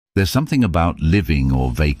There's something about living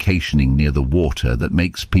or vacationing near the water that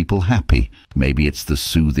makes people happy. Maybe it's the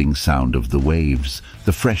soothing sound of the waves,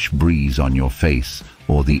 the fresh breeze on your face,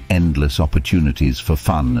 or the endless opportunities for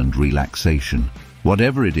fun and relaxation.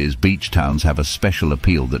 Whatever it is, beach towns have a special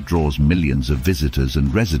appeal that draws millions of visitors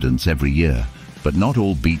and residents every year. But not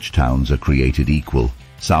all beach towns are created equal.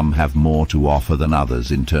 Some have more to offer than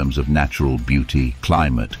others in terms of natural beauty,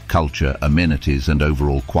 climate, culture, amenities, and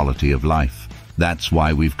overall quality of life. That's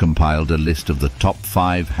why we've compiled a list of the top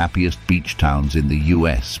 5 happiest beach towns in the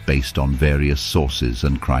US based on various sources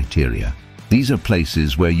and criteria. These are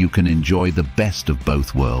places where you can enjoy the best of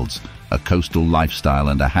both worlds, a coastal lifestyle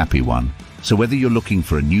and a happy one. So whether you're looking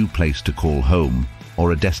for a new place to call home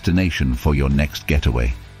or a destination for your next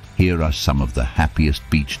getaway, here are some of the happiest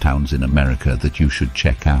beach towns in America that you should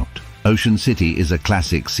check out. Ocean City is a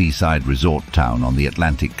classic seaside resort town on the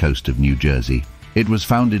Atlantic coast of New Jersey. It was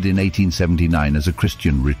founded in 1879 as a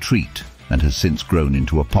Christian retreat and has since grown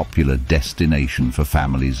into a popular destination for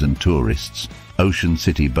families and tourists. Ocean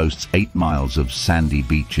City boasts 8 miles of sandy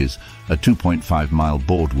beaches, a 2.5-mile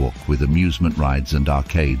boardwalk with amusement rides and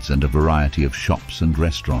arcades, and a variety of shops and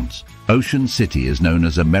restaurants. Ocean City is known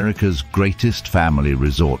as America's greatest family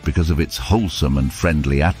resort because of its wholesome and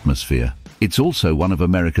friendly atmosphere. It's also one of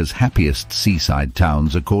America's happiest seaside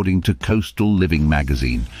towns according to Coastal Living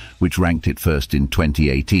magazine, which ranked it first in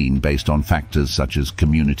 2018 based on factors such as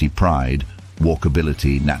community pride,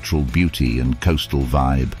 walkability, natural beauty, and coastal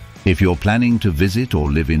vibe. If you're planning to visit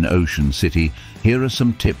or live in Ocean City, here are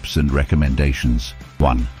some tips and recommendations.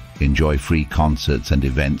 1. Enjoy free concerts and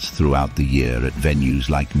events throughout the year at venues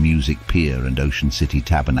like Music Pier and Ocean City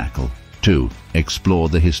Tabernacle. 2. Explore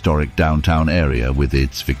the historic downtown area with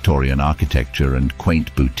its Victorian architecture and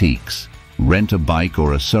quaint boutiques. Rent a bike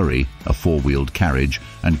or a surrey, a 4-wheeled carriage,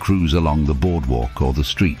 and cruise along the boardwalk or the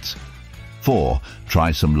streets. 4.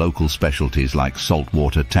 Try some local specialties like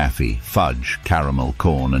saltwater taffy, fudge, caramel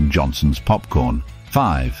corn, and Johnson's popcorn.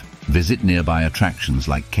 5. Visit nearby attractions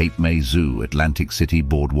like Cape May Zoo, Atlantic City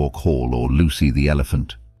Boardwalk Hall, or Lucy the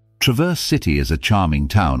Elephant. Traverse City is a charming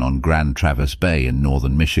town on Grand Traverse Bay in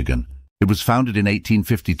northern Michigan. It was founded in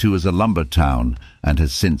 1852 as a lumber town and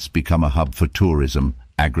has since become a hub for tourism,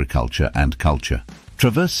 agriculture, and culture.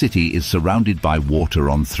 Traverse City is surrounded by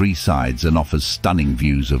water on 3 sides and offers stunning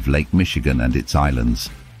views of Lake Michigan and its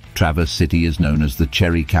islands. Traverse City is known as the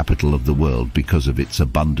cherry capital of the world because of its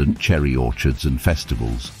abundant cherry orchards and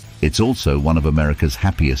festivals. It's also one of America's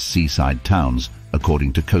happiest seaside towns,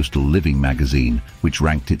 according to Coastal Living magazine, which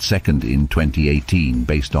ranked it second in 2018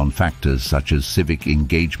 based on factors such as civic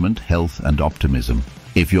engagement, health, and optimism.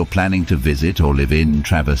 If you're planning to visit or live in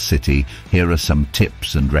Traverse City, here are some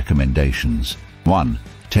tips and recommendations. 1.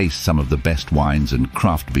 Taste some of the best wines and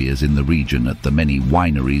craft beers in the region at the many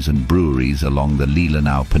wineries and breweries along the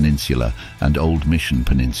Leelanau Peninsula and Old Mission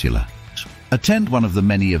Peninsula. Attend one of the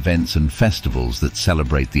many events and festivals that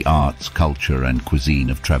celebrate the arts, culture, and cuisine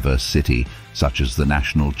of Traverse City, such as the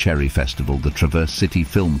National Cherry Festival, the Traverse City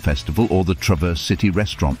Film Festival, or the Traverse City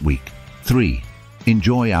Restaurant Week. 3.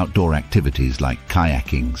 Enjoy outdoor activities like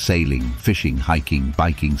kayaking, sailing, fishing, hiking,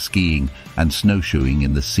 biking, skiing, and snowshoeing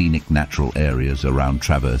in the scenic natural areas around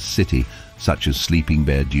Traverse City, such as Sleeping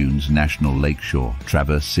Bear Dunes National Lakeshore,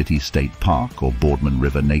 Traverse City State Park, or Boardman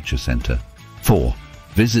River Nature Center. 4.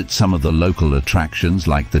 Visit some of the local attractions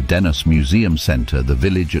like the Dennis Museum Center, the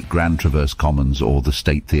Village at Grand Traverse Commons, or the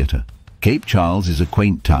State Theater. Cape Charles is a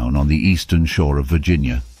quaint town on the eastern shore of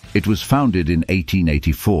Virginia. It was founded in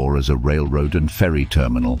 1884 as a railroad and ferry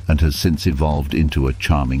terminal and has since evolved into a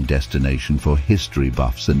charming destination for history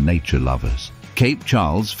buffs and nature lovers. Cape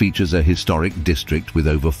Charles features a historic district with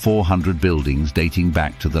over 400 buildings dating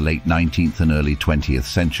back to the late 19th and early 20th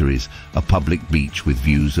centuries, a public beach with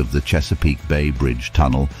views of the Chesapeake Bay Bridge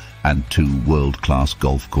Tunnel, and 2 world-class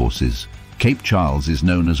golf courses. Cape Charles is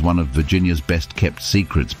known as one of Virginia's best-kept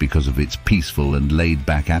secrets because of its peaceful and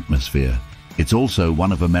laid-back atmosphere. It's also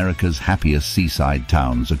one of America's happiest seaside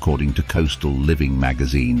towns according to Coastal Living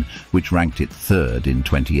magazine, which ranked it 3rd in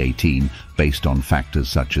 2018 based on factors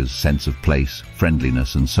such as sense of place,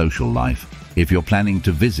 friendliness, and social life. If you're planning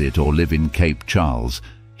to visit or live in Cape Charles,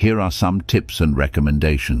 here are some tips and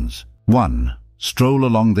recommendations. 1. Stroll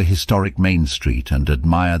along the historic Main Street and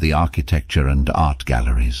admire the architecture and art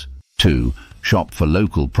galleries. 2. Shop for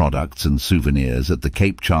local products and souvenirs at the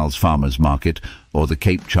Cape Charles Farmers Market or the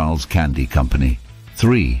Cape Charles Candy Company.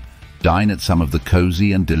 3. Dine at some of the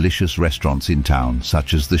cozy and delicious restaurants in town,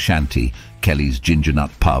 such as the Shanty, Kelly's Ginger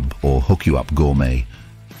Nut Pub, or Hook You Up Gourmet.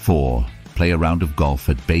 4. Play a round of golf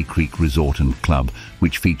at Bay Creek Resort and Club,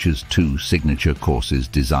 which features 2 signature courses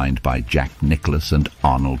designed by Jack Nicklaus and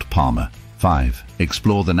Arnold Palmer. 5.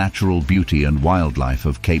 Explore the natural beauty and wildlife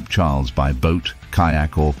of Cape Charles by boat,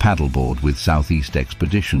 kayak or paddleboard with Southeast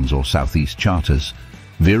Expeditions or Southeast Charters.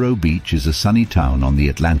 Vero Beach is a sunny town on the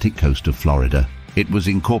Atlantic coast of Florida. It was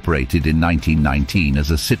incorporated in 1919 as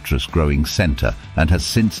a citrus-growing center and has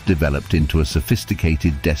since developed into a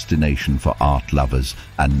sophisticated destination for art lovers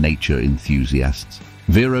and nature enthusiasts.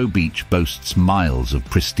 Vero Beach boasts miles of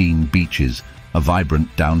pristine beaches, a vibrant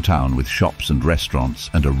downtown with shops and restaurants,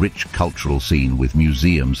 and a rich cultural scene with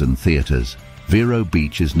museums and theaters. Vero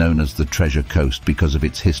Beach is known as the Treasure Coast because of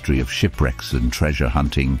its history of shipwrecks and treasure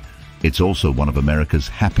hunting. It's also one of America's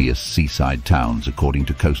happiest seaside towns, according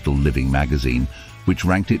to Coastal Living magazine, which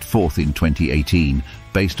ranked it fourth in 2018,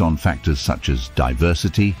 based on factors such as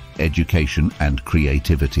diversity, education, and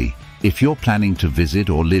creativity. If you're planning to visit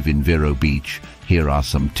or live in Vero Beach, here are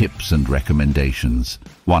some tips and recommendations.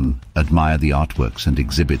 1. Admire the artworks and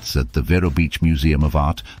exhibits at the Vero Beach Museum of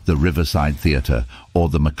Art, the Riverside Theatre, or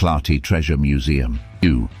the McClarty Treasure Museum.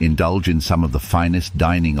 2. Indulge in some of the finest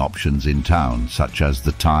dining options in town, such as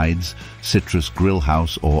the Tides, Citrus Grill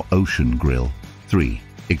House, or Ocean Grill. 3.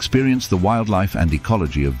 Experience the wildlife and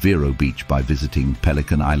ecology of Vero Beach by visiting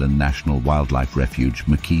Pelican Island National Wildlife Refuge,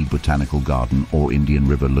 McKee Botanical Garden, or Indian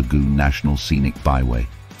River Lagoon National Scenic Byway.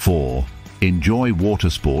 4. Enjoy water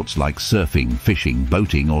sports like surfing, fishing,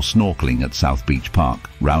 boating, or snorkeling at South Beach Park,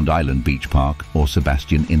 Round Island Beach Park, or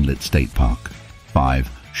Sebastian Inlet State Park. 5.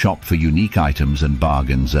 Shop for unique items and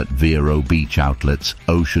bargains at Vero Beach Outlets,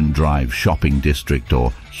 Ocean Drive Shopping District,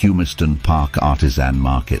 or Humiston Park Artisan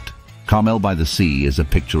Market. Carmel by the Sea is a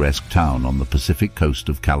picturesque town on the Pacific coast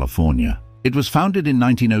of California. It was founded in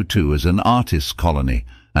 1902 as an artists' colony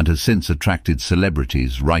and has since attracted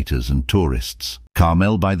celebrities, writers, and tourists.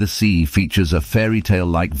 Carmel by the Sea features a fairy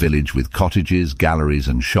tale-like village with cottages, galleries,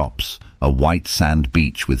 and shops, a white sand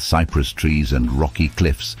beach with cypress trees and rocky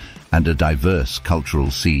cliffs, and a diverse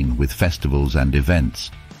cultural scene with festivals and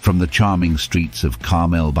events. From the charming streets of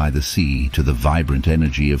Carmel by the Sea to the vibrant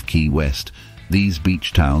energy of Key West, these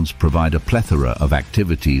beach towns provide a plethora of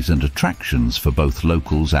activities and attractions for both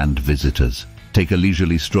locals and visitors. Take a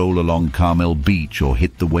leisurely stroll along Carmel Beach or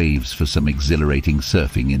hit the waves for some exhilarating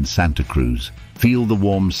surfing in Santa Cruz. Feel the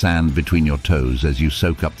warm sand between your toes as you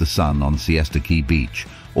soak up the sun on Siesta Key Beach,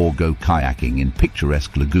 or go kayaking in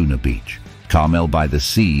picturesque Laguna Beach. Carmel by the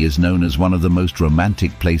Sea is known as one of the most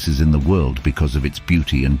romantic places in the world because of its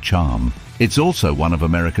beauty and charm. It's also one of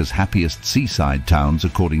America's happiest seaside towns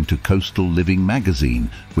according to Coastal Living magazine,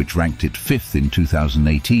 which ranked it 5th in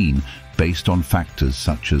 2018 based on factors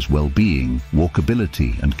such as well-being,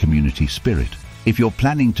 walkability, and community spirit. If you're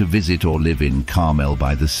planning to visit or live in Carmel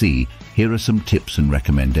by the Sea, here are some tips and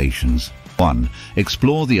recommendations. 1.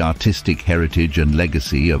 Explore the artistic heritage and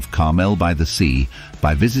legacy of Carmel by the Sea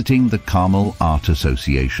by visiting the Carmel Art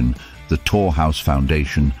Association, the Torhouse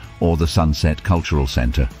Foundation, or the Sunset Cultural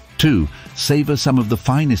Center. 2. Savor some of the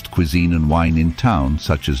finest cuisine and wine in town,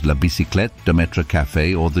 such as La Bicyclette, Demetra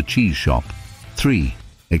Cafe, or the Cheese Shop. 3.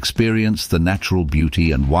 Experience the natural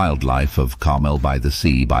beauty and wildlife of Carmel by the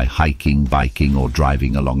Sea by hiking, biking, or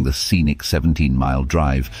driving along the scenic 17-mile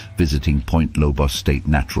drive, visiting Point Lobos State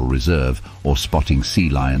Natural Reserve, or spotting sea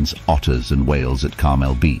lions, otters, and whales at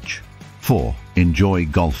Carmel Beach. 4. Enjoy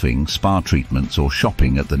golfing, spa treatments, or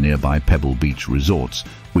shopping at the nearby Pebble Beach resorts,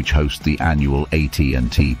 which host the annual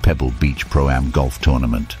AT&T Pebble Beach Pro-Am Golf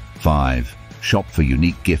Tournament. 5. Shop for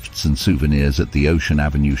unique gifts and souvenirs at the Ocean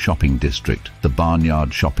Avenue Shopping District, the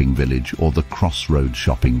Barnyard Shopping Village, or the Crossroads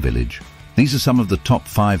Shopping Village. These are some of the top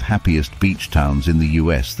 5 happiest beach towns in the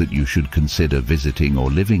US that you should consider visiting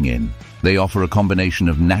or living in. They offer a combination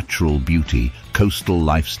of natural beauty, coastal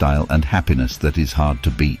lifestyle, and happiness that is hard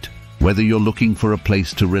to beat. Whether you're looking for a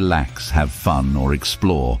place to relax, have fun, or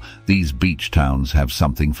explore, these beach towns have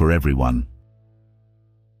something for everyone.